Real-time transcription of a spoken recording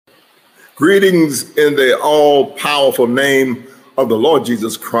Greetings in the all-powerful name of the Lord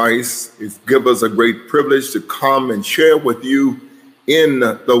Jesus Christ. It's given us a great privilege to come and share with you in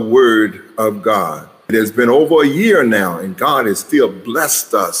the Word of God. It has been over a year now, and God has still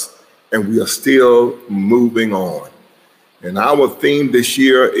blessed us, and we are still moving on. And our theme this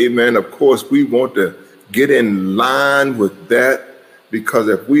year, amen, of course, we want to get in line with that, because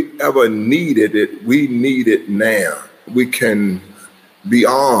if we ever needed it, we need it now. We can be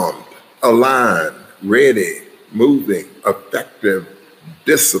armed, aligned, ready, moving, effective,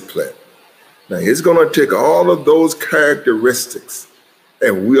 disciplined. Now, it's going to take all of those characteristics,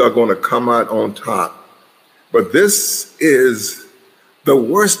 and we are going to come out on top. But this is the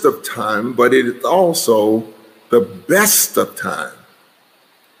worst of time, but it is also the best of time.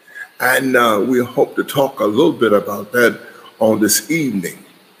 And we hope to talk a little bit about that on this evening.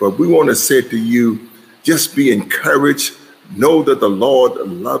 But we want to say to you, just be encouraged. Know that the Lord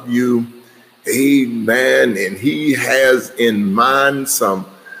loves you. Amen. And he has in mind some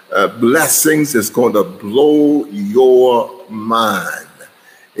blessings that's going to blow your mind.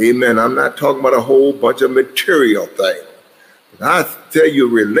 Amen. I'm not talking about a whole bunch of material things. But I tell you,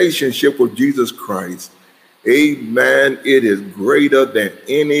 relationship with Jesus Christ, amen, it is greater than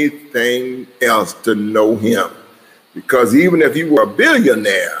anything else to know him. Because even if you were a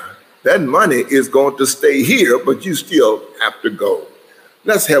billionaire, that money is going to stay here, but you still have to go.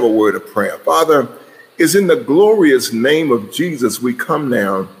 Let's have a word of prayer. Father, it's in the glorious name of Jesus we come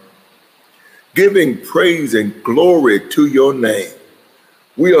now, giving praise and glory to your name.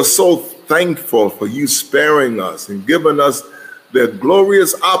 We are so thankful for you sparing us and giving us the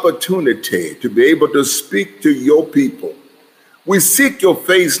glorious opportunity to be able to speak to your people. We seek your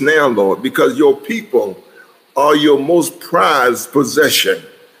face now, Lord, because your people are your most prized possession.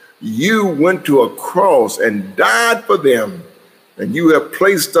 You went to a cross and died for them, and you have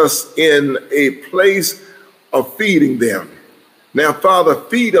placed us in a place of feeding them. Now, Father,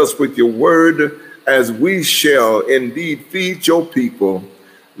 feed us with your word as we shall indeed feed your people.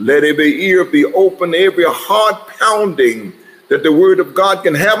 Let every ear be open, every heart pounding, that the word of God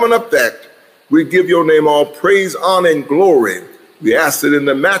can have an effect. We give your name all praise, honor, and glory. We ask it in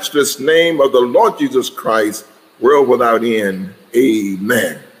the matchless name of the Lord Jesus Christ, world without end.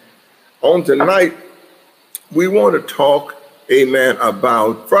 Amen. On tonight, we want to talk, amen,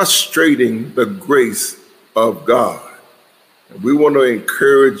 about frustrating the grace of God. And we want to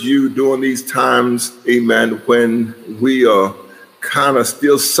encourage you during these times, amen, when we are kind of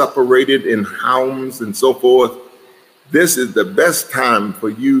still separated in homes and so forth. This is the best time for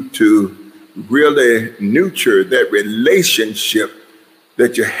you to really nurture that relationship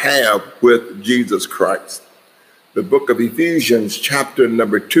that you have with Jesus Christ. The book of Ephesians, chapter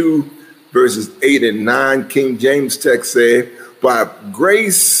number 2, verses 8 and 9, King James text say, by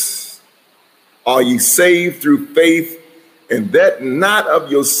grace are ye saved through faith, and that not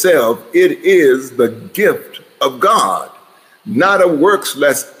of yourself, it is the gift of God, not of works,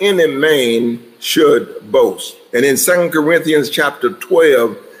 lest any man should boast. And in 2 Corinthians chapter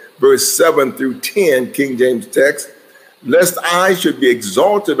 12, verse 7 through 10, King James text, lest I should be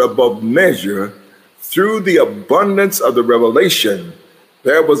exalted above measure through the abundance of the revelation,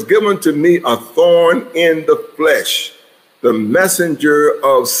 there was given to me a thorn in the flesh, the messenger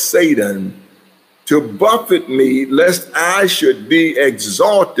of Satan, to buffet me, lest I should be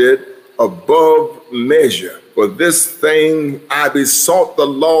exalted above measure. For this thing I besought the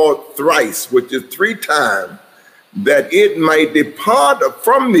Lord thrice, which is 3 times, that it might depart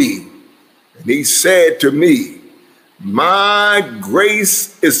from me. And he said to me, my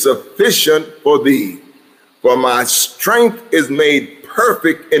grace is sufficient for thee, for my strength is made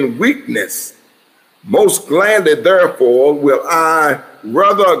perfect in weakness. Most gladly, therefore, will I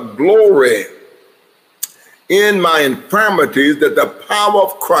rather glory in my infirmities, that the power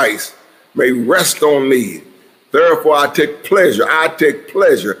of Christ may rest on me. Therefore, I take pleasure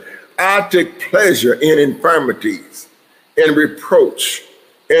in infirmities, in reproach,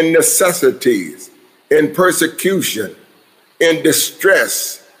 in necessities, in persecution, in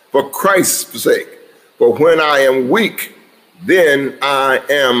distress, for Christ's sake. For when I am weak, then I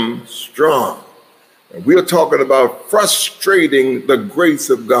am strong. And we're talking about frustrating the grace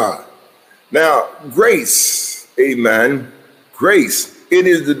of God. Now, grace, amen, grace, it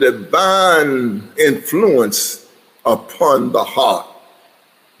is the divine influence upon the heart.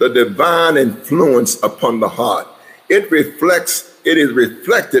 The divine influence upon the heart. It is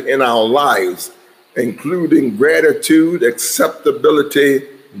reflected in our lives, including gratitude, acceptability,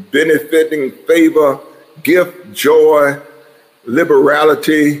 benefiting, favor, gift, joy,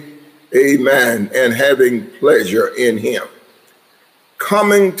 liberality, amen, and having pleasure in him.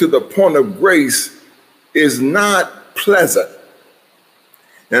 coming to the point of grace is not pleasant.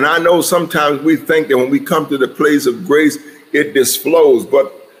 And I know sometimes we think that when we come to the place of grace, it just flows.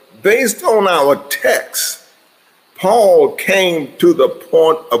 But based on our text, Paul came to the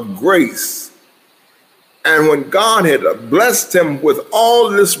point of grace. And when God had blessed him with all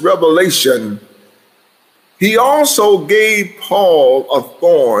this revelation, he also gave Paul a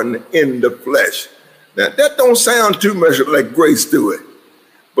thorn in the flesh. Now, that don't sound too much like grace to it.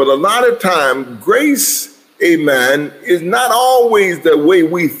 But a lot of time, grace, amen, is not always the way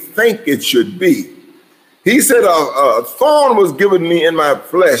we think it should be. He said, a thorn was given me in my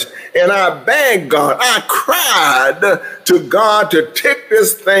flesh, and I begged God, I cried to God to take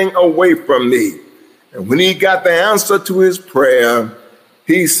this thing away from me. And when he got the answer to his prayer,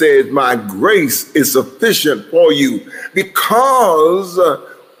 he said, my grace is sufficient for you. Because,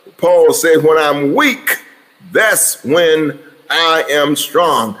 Paul said, when I'm weak, that's when I am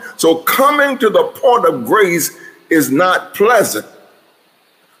strong. So coming to the point of grace is not pleasant.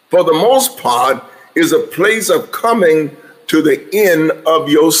 For the most part, is a place of coming to the end of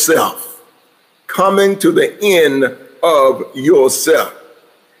yourself. Coming to the end of yourself.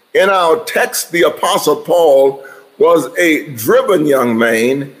 In our text, the Apostle Paul was a driven young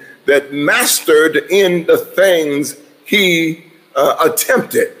man that mastered in the things he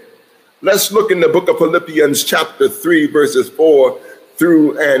attempted. Let's look in the book of Philippians chapter 3, verses 4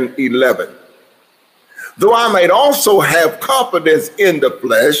 through and 11. Though I might also have confidence in the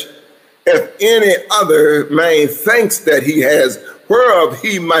flesh, if any other man thinks that he has, whereof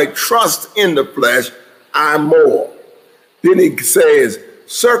he might trust in the flesh, I more. Then he says,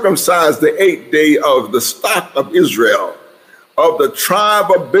 circumcised the 8th day of the stock of Israel, of the tribe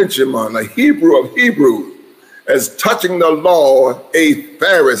of Benjamin, a Hebrew of Hebrews, as touching the law, a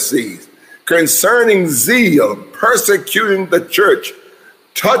Pharisee, concerning zeal, persecuting the church,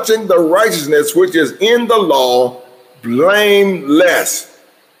 touching the righteousness which is in the law, blameless.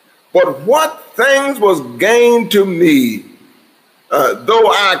 But what things was gained to me, though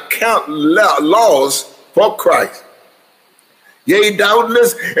I count loss for Christ. Yea,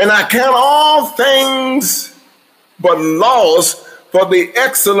 doubtless, and I count all things but loss for the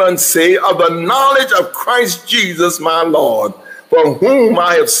excellency of the knowledge of Christ Jesus my Lord, for whom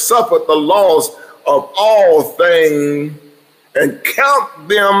I have suffered the loss of all things, and count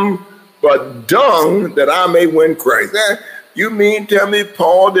them but dung, that I may win Christ. You mean tell me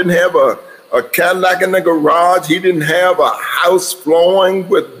Paul didn't have a Cadillac in the garage? He didn't have a house flowing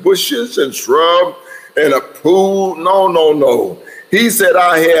with bushes and shrubs and a pool? No, no, no. He said,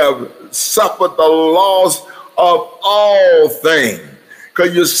 I have suffered the loss of all things.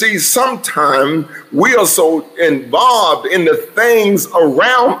 Because you see, sometimes we are so involved in the things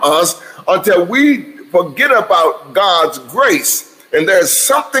around us until we forget about God's grace. And there's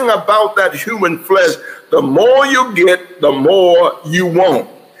something about that human flesh. The more you get, the more you want.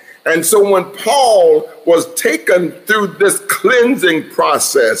 And so when Paul was taken through this cleansing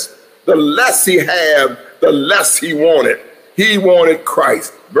process, the less he had, the less he wanted. He wanted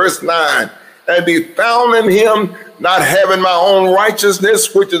Christ. Verse 9, and be found in him, not having my own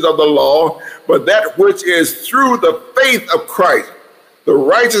righteousness, which is of the law, but that which is through the faith of Christ, the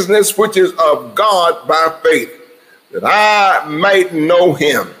righteousness which is of God by faith, that I might know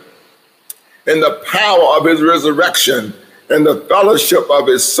him in the power of his resurrection and the fellowship of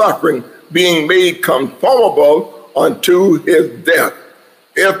his suffering, being made conformable unto his death,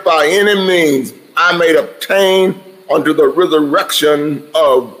 if by any means I may obtain unto the resurrection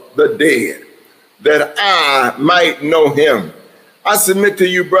of the dead, that I might know him. I submit to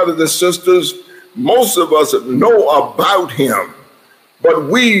you, brothers and sisters, most of us know about him, but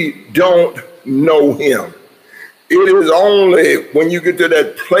we don't know him. It is only when you get to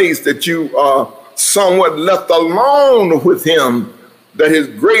that place that you are somewhat left alone with him that his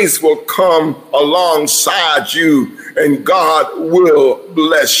grace will come alongside you and God will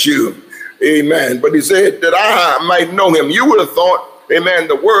bless you. Amen. But he said that I might know him. You would have thought, amen,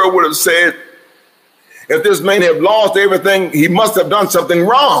 the world would have said, if this man had lost everything, he must have done something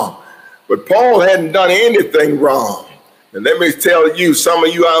wrong. But Paul hadn't done anything wrong. And let me tell you, some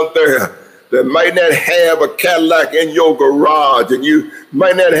of you out there that might not have a Cadillac in your garage, and you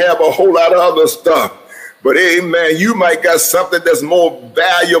might not have a whole lot of other stuff, but amen, you might got something that's more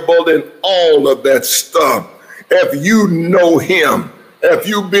valuable than all of that stuff. If you know him, if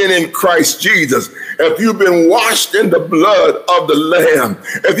you've been in Christ Jesus, if you've been washed in the blood of the Lamb,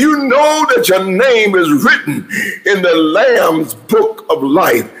 if you know that your name is written in the Lamb's book of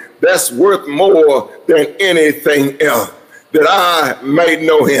life, that's worth more than anything else, that I might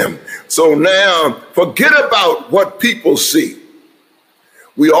know him. So now forget about what people see.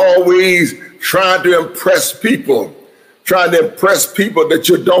 We always trying to impress people, that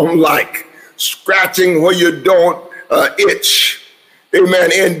you don't like, scratching where you don't itch.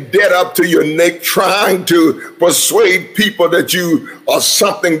 Amen. In debt up to your neck, trying to persuade people that you are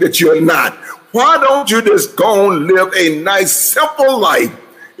something that you're not. Why don't you just go and live a nice, simple life?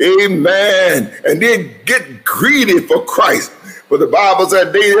 Amen. And then get greedy for Christ. For the Bible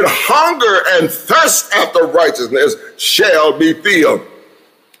said, they that hunger and thirst after righteousness shall be filled.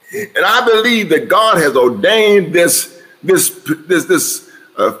 And I believe that God has ordained this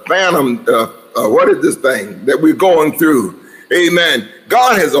phantom, what is this thing that we're going through? Amen.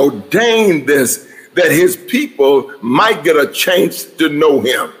 God has ordained this, that his people might get a chance to know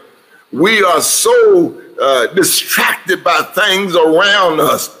him. We are so distracted by things around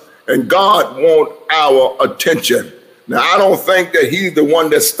us, and God wants our attention. Now, I don't think that he's the one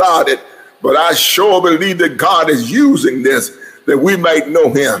that started, but I sure believe that God is using this that we might know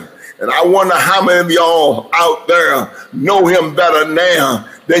him. And I wonder how many of y'all out there know him better now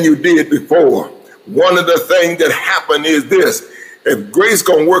than you did before. One of the things that happened is this: if grace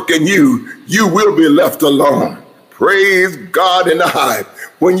gonna work in you, you will be left alone. Praise God in the high.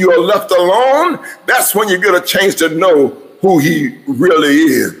 When you are left alone, that's when you get a chance to know who he really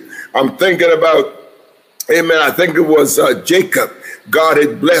is. I'm thinking about, amen, I think it was Jacob. God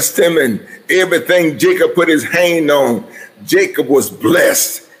had blessed him, and everything Jacob put his hand on, Jacob was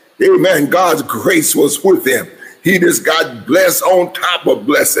blessed. Amen. God's grace was with him. He just got blessed on top of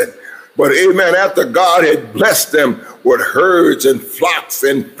blessing. But amen, after God had blessed them with herds and flocks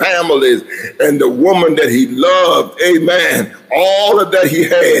and families and the woman that he loved, amen, all of that he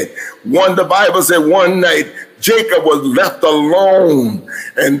had. The Bible said one night, Jacob was left alone,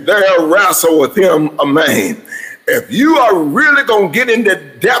 and there wrestled with him a man. If you are really going to get in the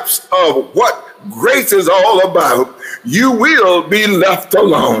depths of what grace is all about, you will be left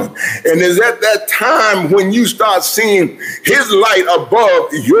alone. And it's at that time when you start seeing his light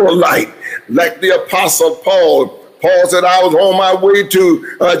above your light. Like the Apostle Paul. Paul said, I was on my way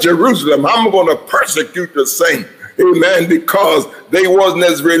to Jerusalem. I'm going to persecute the saints. Amen. Because they wasn't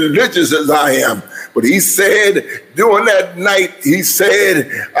as religious as I am. But he said, during that night, he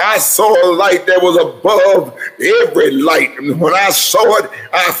said, I saw a light that was above every light. And when I saw it,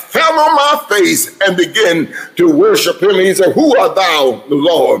 I fell on my face and began to worship him. And he said, who art thou, the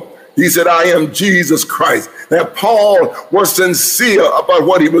Lord? He said, I am Jesus Christ. Now, Paul was sincere about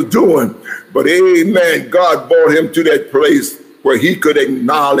what he was doing. But amen, God brought him to that place where he could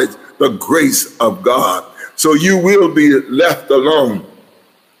acknowledge the grace of God. So you will be left alone.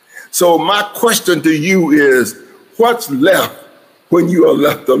 So my question to you is, what's left when you are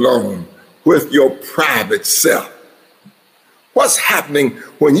left alone with your private self? What's happening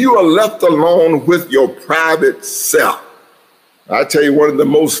when you are left alone with your private self? I tell you, one of the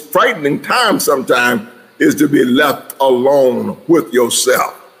most frightening times sometimes is to be left alone with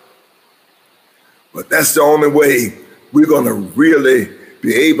yourself. But that's the only way we're going to really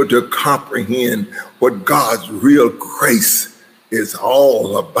be able to comprehend what God's real grace is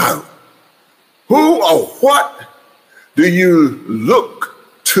all about. Who or what do you look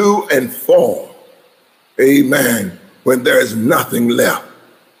to and for? Amen. When there is nothing left.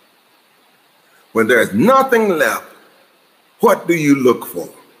 When there is nothing left, what do you look for?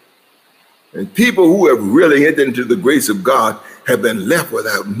 And people who have really entered into the grace of God have been left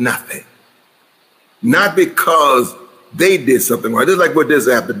without nothing. Not because they did something wrong. Just like with this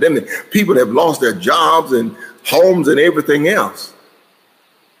epidemic, people have lost their jobs and homes and everything else.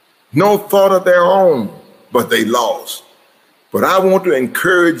 No fault of their own, but they lost. But I want to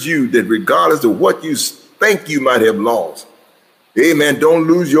encourage you that regardless of what you think you might have lost, amen, don't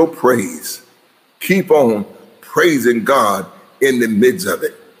lose your praise. Keep on praising God in the midst of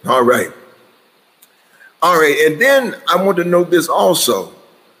it. All right. And then I want to know this also.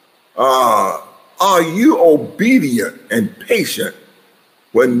 Are you obedient and patient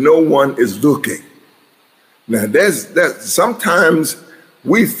when no one is looking? Now, that's sometimes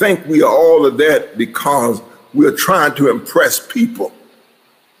we think we are all of that because we're trying to impress people.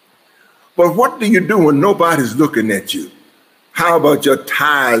 But what do you do when nobody's looking at you? How about your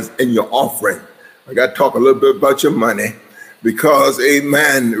tithes and your offering? I got to talk a little bit about your money because,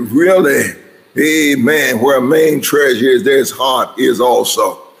 amen, really, amen, where a main treasure is, there his heart is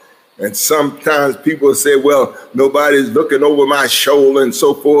also. And sometimes people say, well, nobody's looking over my shoulder and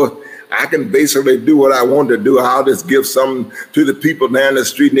so forth. I can basically do what I want to do. I'll just give something to the people down the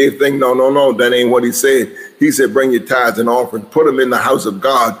street and they think, no, that ain't what he said. He said, bring your tithes and offering, put them in the house of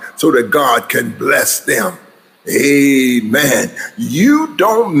God so that God can bless them. Amen. You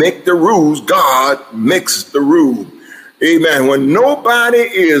don't make the rules. God makes the rule. Amen. When nobody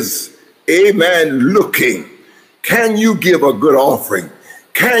is, amen, looking, can you give a good offering?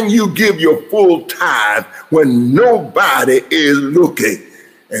 Can you give your full tithe when nobody is looking?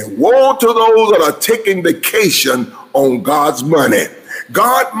 And woe to those that are taking vacation on God's money.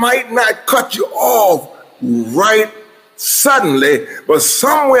 God might not cut you off right suddenly, but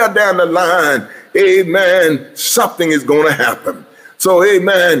somewhere down the line, amen, something is going to happen. So,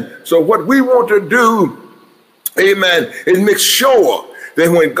 amen. So what we want to do, amen, is make sure that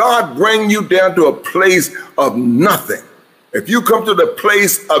when God brings you down to a place of nothing, if you come to the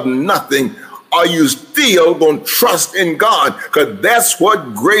place of nothing, are you still going to trust in God? Because that's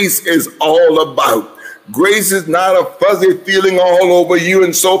what grace is all about. Grace is not a fuzzy feeling all over you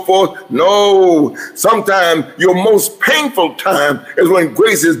and so forth. No, sometimes your most painful time is when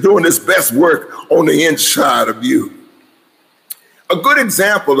grace is doing its best work on the inside of you. A good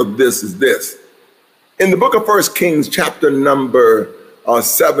example of this is this. In the book of 1 Kings, chapter number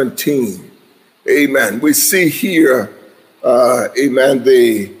 17, amen, we see here, amen,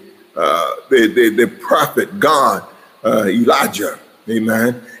 the prophet God, Elijah,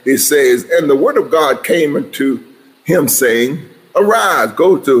 amen. It says, and the word of God came unto him saying, arise,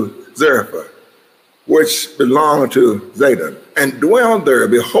 go to Zarephath, which belonged to Zidon, and dwell there.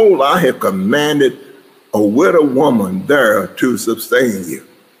 Behold, I have commanded a widow woman there to sustain you.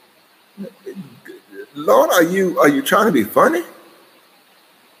 Lord, are you trying to be funny?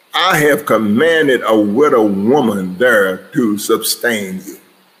 I have commanded a widow woman there to sustain you.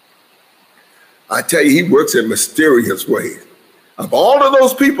 I tell you, he works in mysterious ways. Of all of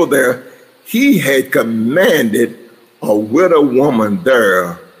those people there, he had commanded a widow woman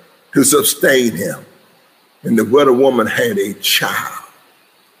there to sustain him. And the widow woman had a child.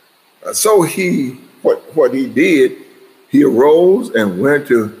 So what he did, he arose and went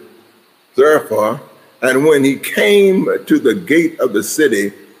to Zarephath. And when he came to the gate of the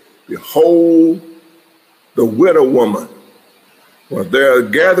city, behold, the widow woman was there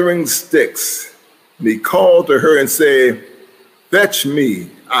gathering sticks. And he called to her and said, fetch me,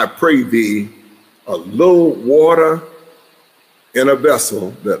 I pray thee, a little water in a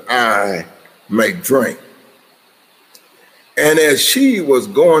vessel that I may drink. And as she was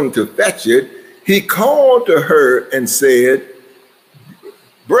going to fetch it, he called to her and said,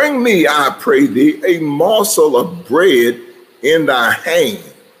 bring me, I pray thee, a morsel of bread in thy hand.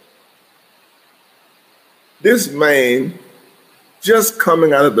 This man, just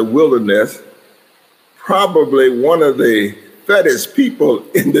coming out of the wilderness, probably one of the fattest people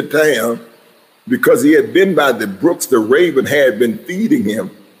in the town, because he had been by the brooks, the raven had been feeding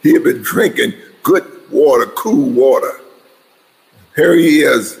him. He had been drinking good water, cool water. Here he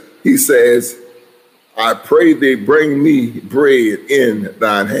is, he says, I pray thee bring me bread in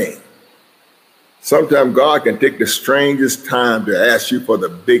thine hand. Sometimes God can take the strangest time to ask you for the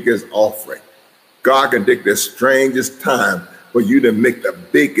biggest offering. God can take the strangest time for you to make the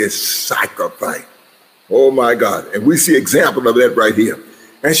biggest sacrifice. Oh my God. And we see example of that right here.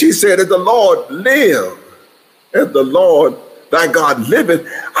 And she said, as the Lord live, as the Lord thy God liveth,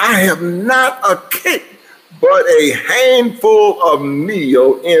 I have not a cake, but a handful of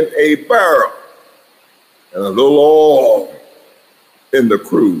meal in a barrel, and a little oil in the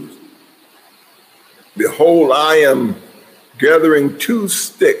cruse. Behold, I am gathering 2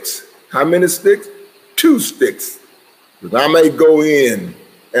 sticks. How many sticks? 2 sticks, that I may go in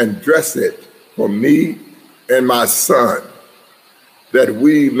and dress it for me and my son, that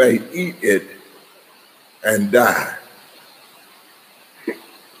we may eat it and die.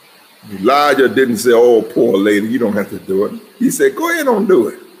 Elijah didn't say, oh, poor lady, you don't have to do it. He said, go ahead and do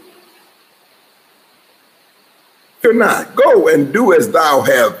it. Fear not, go and do as thou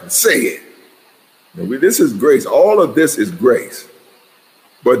hast said. Now, this is grace. All of this is grace.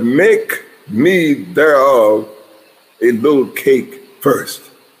 But make me thereof a little cake first,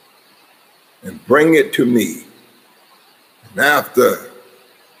 and bring it to me. And after,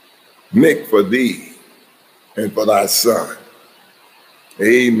 make for thee and for thy son.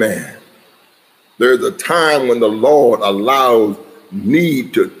 Amen. There's a time when the Lord allows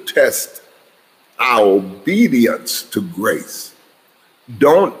need to test our obedience to grace.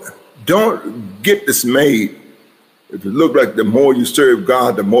 Don't get dismayed if it looks like the more you serve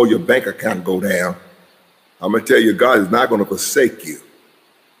God, the more your bank account go down. I'm going to tell you, God is not going to forsake you.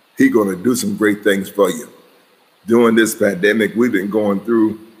 He's going to do some great things for you. During this pandemic we've been going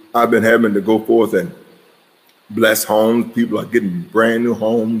through, I've been having to go forth and bless homes. People are getting brand new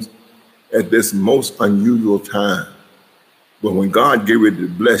homes at this most unusual time. But when God gets ready to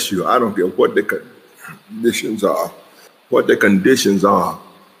bless you, I don't care what the conditions are, what the conditions are.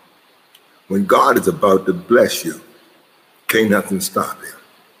 When God is about to bless you, can't nothing stop him.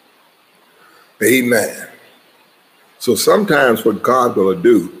 Amen. So sometimes what God will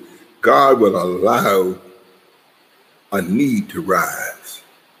do, God will allow a need to rise.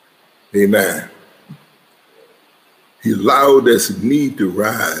 Amen. He allowed this need to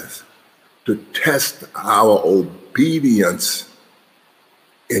rise to test our obedience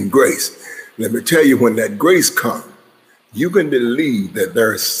in grace. Let me tell you, when that grace comes, you can believe that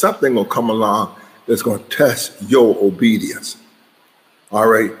there is something will come along that's going to test your obedience. All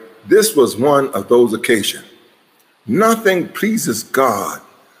right. This was one of those occasions. Nothing pleases God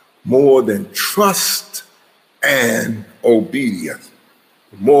more than trust and obedience.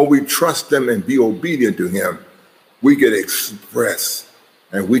 The more we trust him and be obedient to him, we can express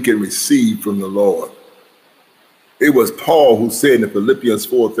and we can receive from the Lord. It was Paul who said in Philippians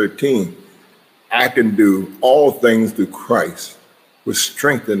 4:13, I can do all things through Christ, which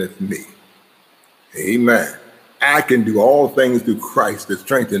strengtheneth me. Amen. I can do all things through Christ that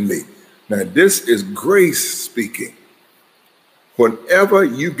strengthen me. Now, this is grace speaking. Whenever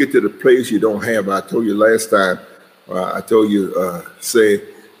you get to the place you don't have, I told you last time, say,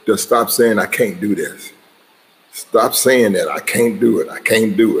 just stop saying, I can't do this. Stop saying that, I can't do it, I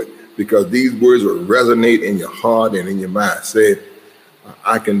can't do it. Because these words will resonate in your heart and in your mind. Say,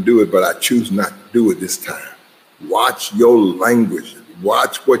 I can do it, but I choose not to do it this time. Watch your language.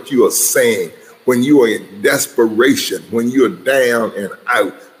 Watch what you are saying. When you are in desperation, when you are down and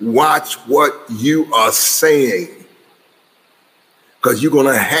out, watch what you are saying. Because you're going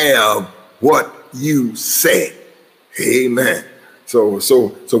to have what you say. Amen. So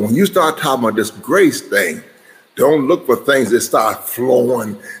when you start talking about this grace thing, don't look for things that start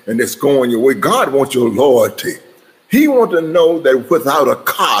flowing and it's going your way. God wants your loyalty. He wants to know that without a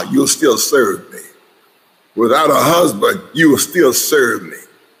car, you'll still serve me. Without a husband, you will still serve me.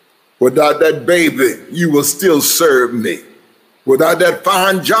 Without that baby, you will still serve me. Without that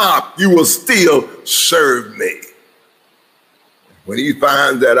fine job, you will still serve me. When he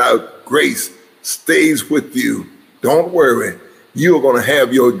finds that out, grace stays with you. Don't worry. You're going to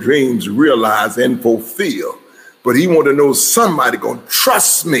have your dreams realized and fulfilled. But he wants to know somebody going to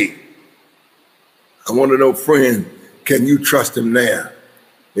trust me. I want to know, friend, can you trust him now?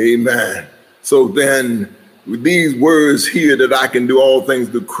 Amen. So then, with these words here that I can do all things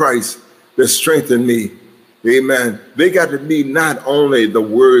through Christ that strengthen me, amen, they got to be not only the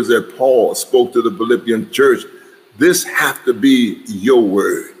words that Paul spoke to the Philippian church, this have to be your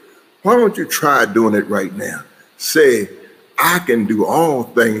word. Why don't you try doing it right now? Say, I can do all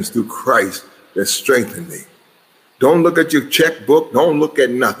things through Christ that strengthen me. Don't look at your checkbook. Don't look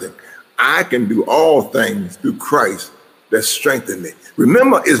at nothing. I can do all things through Christ that strengthen me.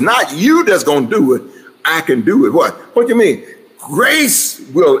 Remember, it's not you that's going to do it. I can do it. What? What do you mean? Grace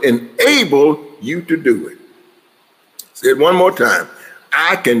will enable you to do it. Say it one more time.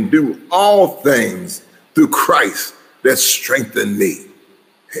 I can do all things through Christ that strengthen me.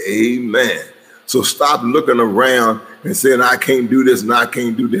 Amen. So stop looking around and saying, I can't do this and I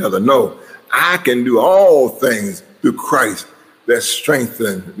can't do the other. No, I can do all things through Christ that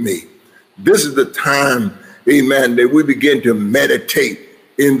strengthen me. This is the time, amen, that we begin to meditate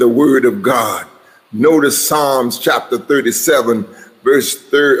in the word of God. Notice Psalms chapter 37, verse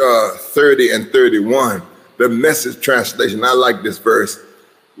 30 and 31, the Message translation. I like this verse.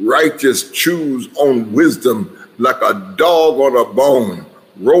 Righteous chews on wisdom like a dog on a bone,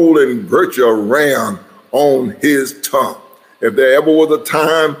 rolling virtue around on his tongue. If there ever was a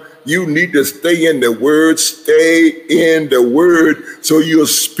time you need to stay in the word, stay in the word so you'll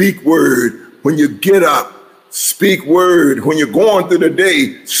speak word. When you get up, speak word. When you're going through the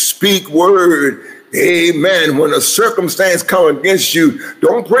day, speak word. Amen. When a circumstance comes against you,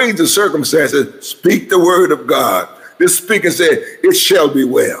 don't praise the circumstances. Speak the word of God. This speaker said, it shall be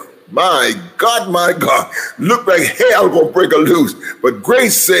well. My God, look like hell gonna break a loose. But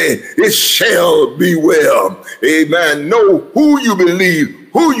grace said, it shall be well. Amen. Know who you believe,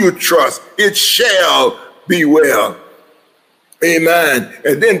 who you trust. It shall be well. Amen.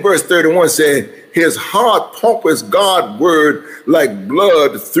 And then verse 31 said, his heart pumpeth God's word like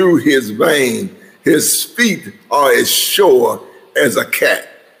blood through his vein. His feet are as sure as a cat.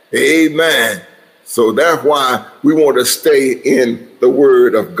 Amen. So that's why we want to stay in the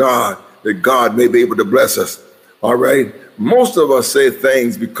word of God, that God may be able to bless us. All right. Most of us say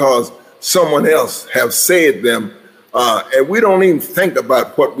things because someone else have said them, and we don't even think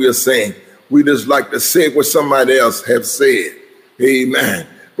about what we are saying. We just like to say what somebody else have said. Amen.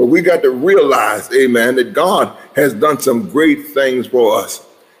 But we got to realize, amen, that God has done some great things for us.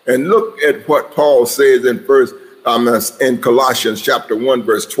 And look at what Paul says in Colossians chapter 1,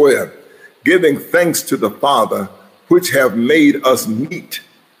 verse 12, giving thanks to the Father which have made us meet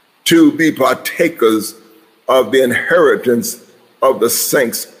to be partakers of the inheritance of the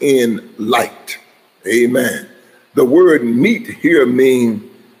saints in light. Amen. The word meet here means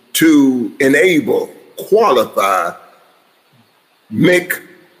to enable, qualify, make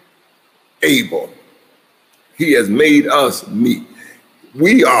able. He has made us meet.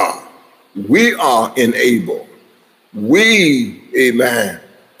 We are enabled. We, amen,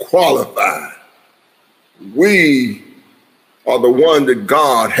 qualify. We are the one that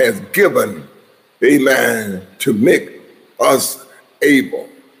God has given, amen, to make us able.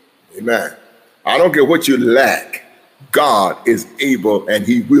 Amen. I don't care what you lack. God is able and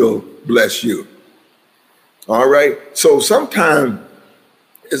he will bless you. All right. So sometimes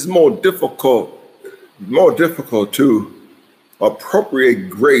it's more difficult to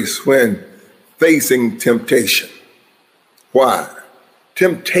appropriate grace when facing temptation. Why?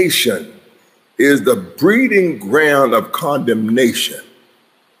 Temptation is the breeding ground of condemnation.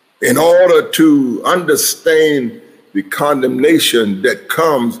 In order to understand the condemnation that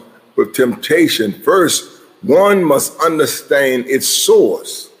comes with temptation, first, one must understand its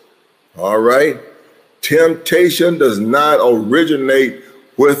source. All right? Temptation does not originate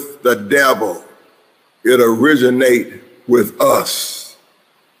with the devil. It originates with us.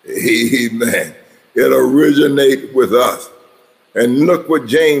 Amen. It originates with us. And look what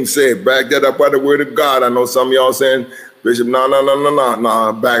James said. Back that up by the word of God. I know some of y'all saying, Bishop,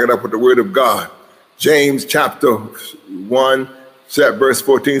 no. Back it up with the word of God. James chapter 1, verse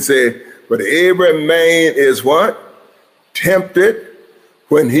 14 said, but every man is what? Tempted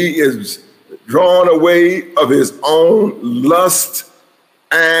when he is drawn away of his own lust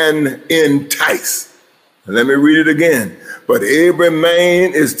and enticed. Let me read it again. But every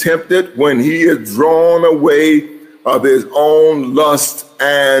man is tempted when he is drawn away of his own lust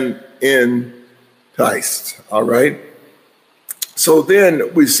and enticed. All right. So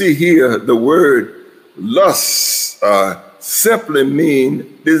then we see here the word lust simply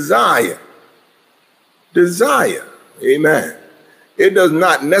mean desire. Desire. Amen. It does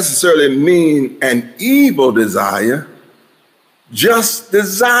not necessarily mean an evil desire, just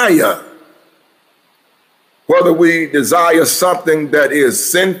desire. Whether we desire something that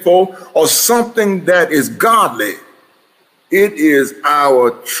is sinful or something that is godly, it is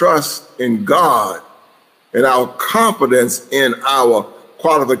our trust in God and our confidence in our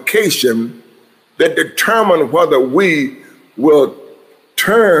qualification that determine whether we will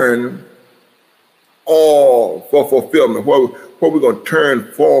turn all for fulfillment, what we're going to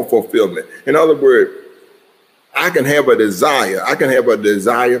turn for fulfillment. In other words, I can have a desire. I can have a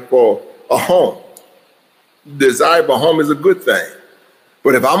desire for a home. Desire for a home is a good thing.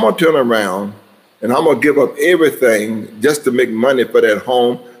 But if I'm going to turn around and I'm going to give up everything just to make money for that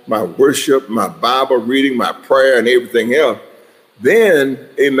home, my worship, my Bible reading, my prayer, and everything else, then,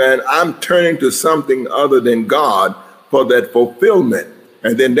 amen, I'm turning to something other than God for that fulfillment.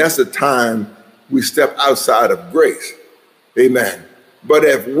 And then that's the time we step outside of grace. Amen. But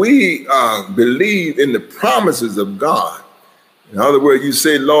if we believe in the promises of God, in other words, you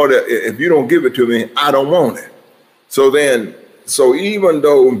say, Lord, if you don't give it to me, I don't want it. So even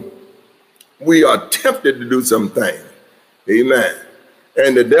though we are tempted to do some things, amen,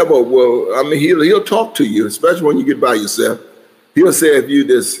 and the devil will, he'll talk to you, especially when you get by yourself. He'll say, if you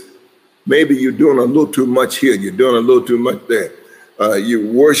just, maybe you're doing a little too much here, you're doing a little too much there.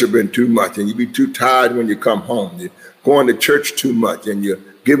 You're worshiping too much, and you be too tired when you come home. You're going to church too much, and you're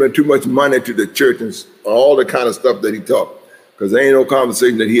giving too much money to the church, and all the kind of stuff that he taught. Because there ain't no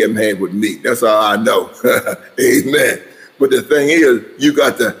conversation that he haven't had with me. That's all I know. Amen. But the thing is, you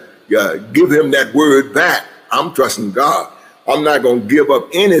got to give him that word back. I'm trusting God. I'm not going to give up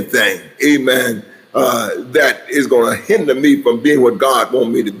anything, amen, that is going to hinder me from being what God wants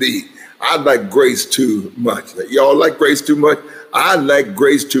me to be. I like grace too much. Y'all like grace too much? I like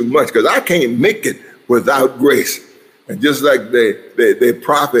grace too much because I can't make it without grace. And just like the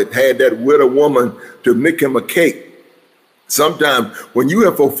prophet had that widow woman to make him a cake, sometimes when you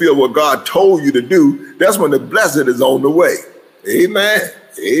have fulfilled what God told you to do, that's when the blessing is on the way. Amen.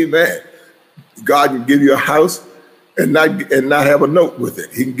 Amen. God can give you a house and not have a note with it.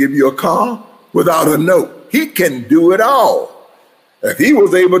 He can give you a car without a note. He can do it all. If he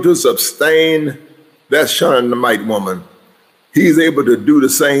was able to sustain that Shunammite woman, he's able to do the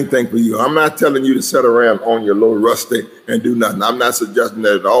same thing for you. I'm not telling you to sit around on your little rustic and do nothing. I'm not suggesting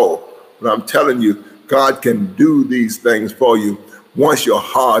that at all. But I'm telling you, God can do these things for you once your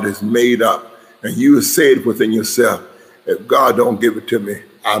heart is made up and you have said within yourself, if God don't give it to me,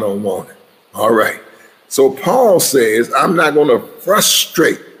 I don't want it. All right. So Paul says, I'm not going to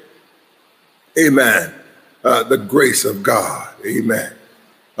frustrate, amen, the grace of God. Amen.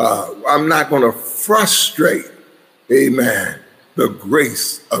 I'm not going to frustrate, amen, the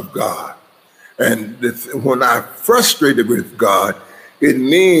grace of God. And when I'm frustrated with God, it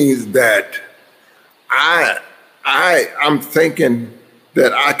means that I'm thinking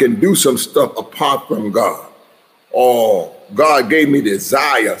that I can do some stuff apart from God. Or God gave me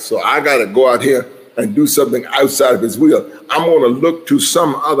desire, so I got to go out here and do something outside of his will. I'm going to look to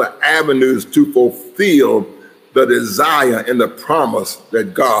some other avenues to fulfill the desire and the promise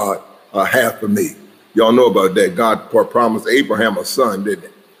that God had for me. Y'all know about that. God promised Abraham a son, didn't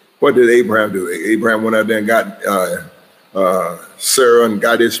it? What did Abraham do? Abraham went out there and got Sarah and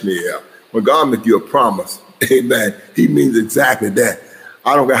got Ishmael. When God makes you a promise, amen, he means exactly that.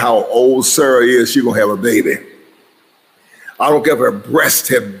 I don't care how old Sarah is, she's going to have a baby. I don't care if her breasts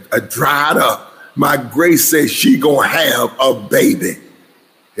have dried up. My grace says she going to have a baby.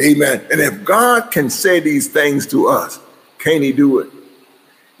 Amen. And if God can say these things to us, can he do it?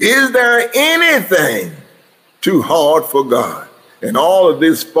 Is there anything too hard for God? And all of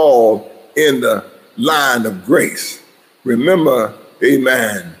this fall in the line of grace. Remember,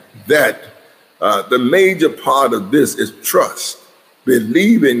 amen, that the major part of this is trust.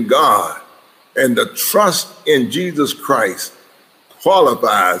 Believe in God, and the trust in Jesus Christ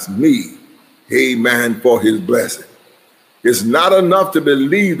qualifies me, amen, for his blessing. It's not enough to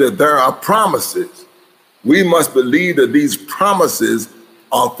believe that there are promises. We must believe that these promises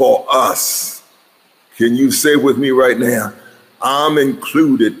are for us. Can you say with me right now, I'm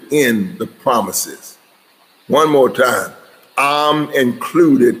included in the promises? One more time, I'm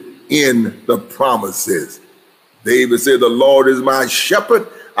included in the promises. David said, the Lord is my shepherd,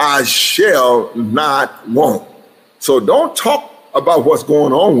 I shall not want. So don't talk about what's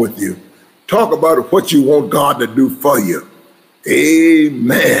going on with you. Talk about what you want God to do for you.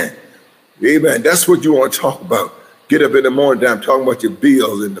 Amen. Amen. That's what you want to talk about. Get up in the morning time talking about your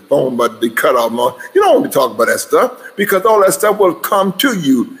bills and the phone about to be cut off. You don't want to talk about that stuff because all that stuff will come to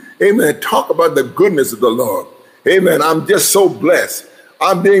you. Amen. Talk about the goodness of the Lord. Amen. I'm just so blessed.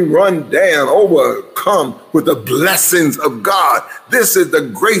 I'm being run down, overcome with the blessings of God. This is the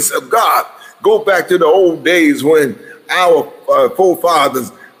grace of God. Go back to the old days when our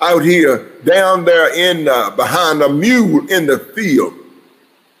forefathers out here, down there in behind a mule in the field,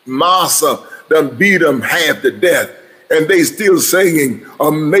 Massa done beat them half to death. And they still singing,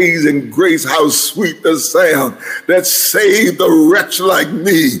 amazing grace, how sweet the sound that saved a wretch like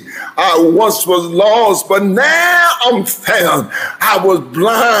me. I once was lost, but now I'm found. I was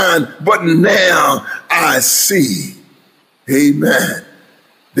blind, but now I see. Amen.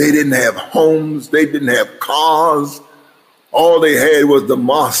 They didn't have homes. They didn't have cars. All they had was the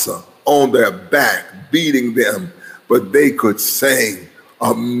massa on their back, beating them, but they could sing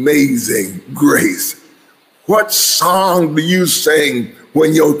amazing grace. What song do you sing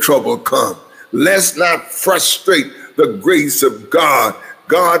when your trouble comes? Let's not frustrate the grace of God.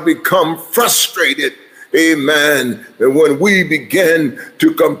 God become frustrated, amen, and when we begin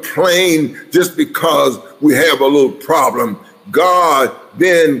to complain just because we have a little problem, God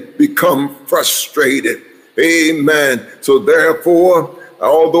then become frustrated. Amen. So therefore,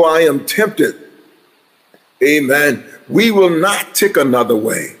 although I am tempted, amen, we will not take another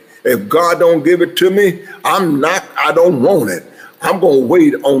way. If God don't give it to me, I don't want it. I'm going to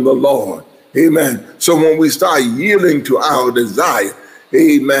wait on the Lord. Amen. So when we start yielding to our desire,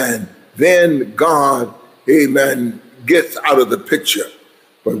 amen, then God, amen, gets out of the picture.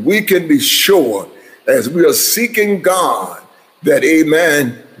 But we can be sure as we are seeking God that,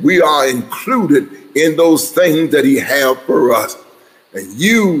 amen, we are included in those things that he has for us. And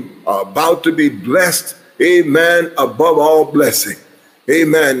you are about to be blessed, amen, above all blessing.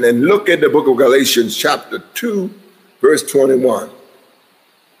 Amen. And look at the book of Galatians chapter 2, verse 21.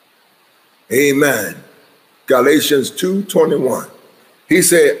 Amen. Galatians 2:21. He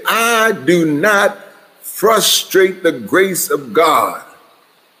said, I do not frustrate the grace of God.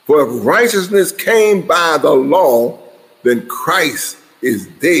 For if righteousness came by the law, then Christ is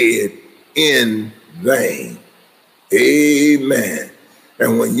dead in vain. Amen.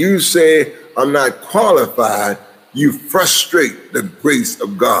 And when you say, I'm not qualified, you frustrate the grace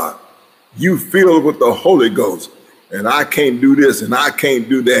of God. You filled with the Holy Ghost. And I can't do this and I can't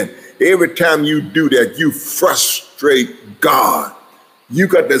do that. Every time you do that, you frustrate God. You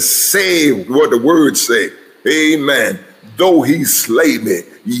got to say what the word say. Amen. Though he slay me,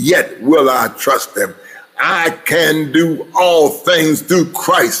 yet will I trust him. I can do all things through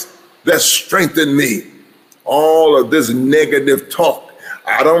Christ that strengthen me. All of this negative talk,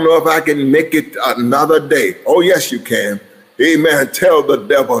 I don't know if I can make it another day. Oh, yes, you can. amen, tell the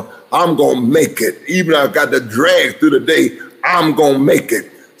devil, I'm going to make it. Even if I got to drag through the day, I'm going to make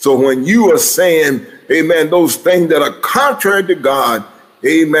it. So when you are saying, amen, those things that are contrary to God,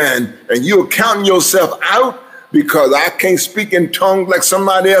 amen, and you're counting yourself out because I can't speak in tongues like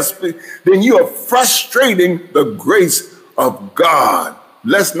somebody else speaks, then you are frustrating the grace of God.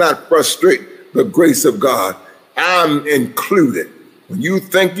 Let's not frustrate the grace of God. I'm included. When you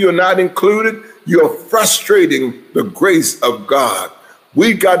think you're not included, you're frustrating the grace of God.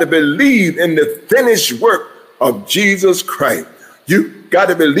 We got to believe in the finished work of Jesus Christ. You got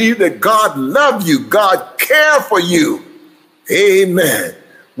to believe that God loves you. God cares for you. Amen.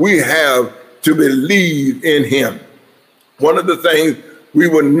 We have to believe in him. One of the things we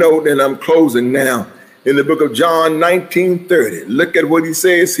will note, and I'm closing now, in the book of John 19:30, look at what he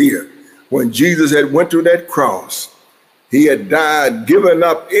says here. When Jesus had went to that cross, he had died, given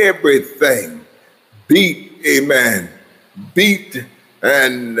up everything, beat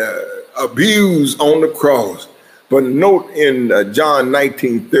and abused on the cross. But note in John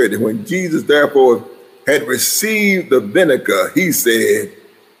 19:30, when Jesus therefore had received the vinegar, he said,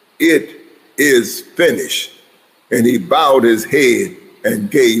 it is finished. And he bowed his head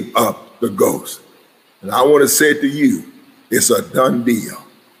and gave up the ghost. And I want to say to you, it's a done deal.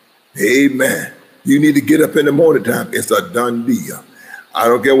 Amen. You need to get up in the morning time. It's a done deal. I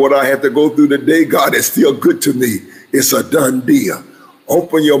don't care what I have to go through today. God is still good to me. It's a done deal.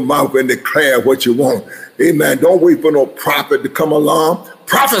 Open your mouth and declare what you want. Amen. Don't wait for no prophet to come along.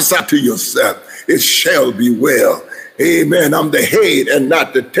 Prophesy to yourself. It shall be well. Amen. I'm the head and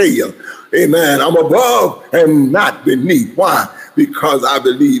not the tail. Amen. I'm above and not beneath. Why? Because I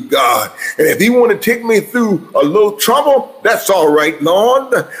believe God. And if he want to take me through a little trouble, that's all right,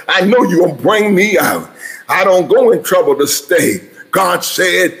 Lord. I know you're going to bring me out. I don't go in trouble to stay. God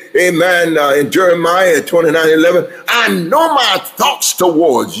said, amen, in Jeremiah 29:11, I know my thoughts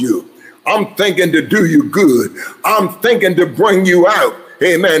towards you. I'm thinking to do you good. I'm thinking to bring you out.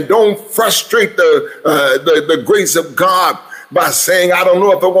 Amen. Don't frustrate the grace of God by saying, I don't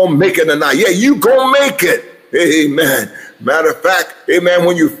know if I'm going to make it or not. Yeah, you going to make it. Amen. Matter of fact, amen,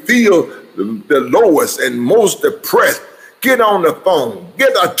 when you feel the lowest and most depressed, get on the phone,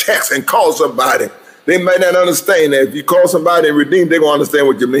 get a text and call somebody. They might not understand that. If you call somebody and redeem, they're going to understand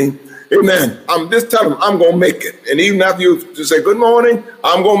what you mean. Amen. I'm just telling them I'm going to make it. And even after you say, good morning,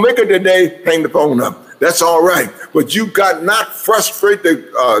 I'm going to make it today, hang the phone up. That's all right. But you got not frustrate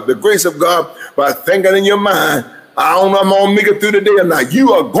the grace of God by thinking in your mind, I don't know if I'm going to make it through the day or not.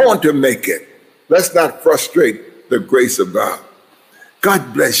 You are going to make it. Let's not frustrate the grace of God.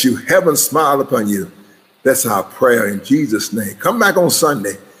 God bless you. Heaven smile upon you. That's our prayer in Jesus' name. Come back on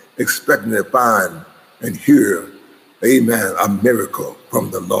Sunday expecting to find and hear, amen, a miracle from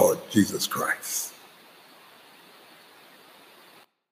the Lord Jesus Christ.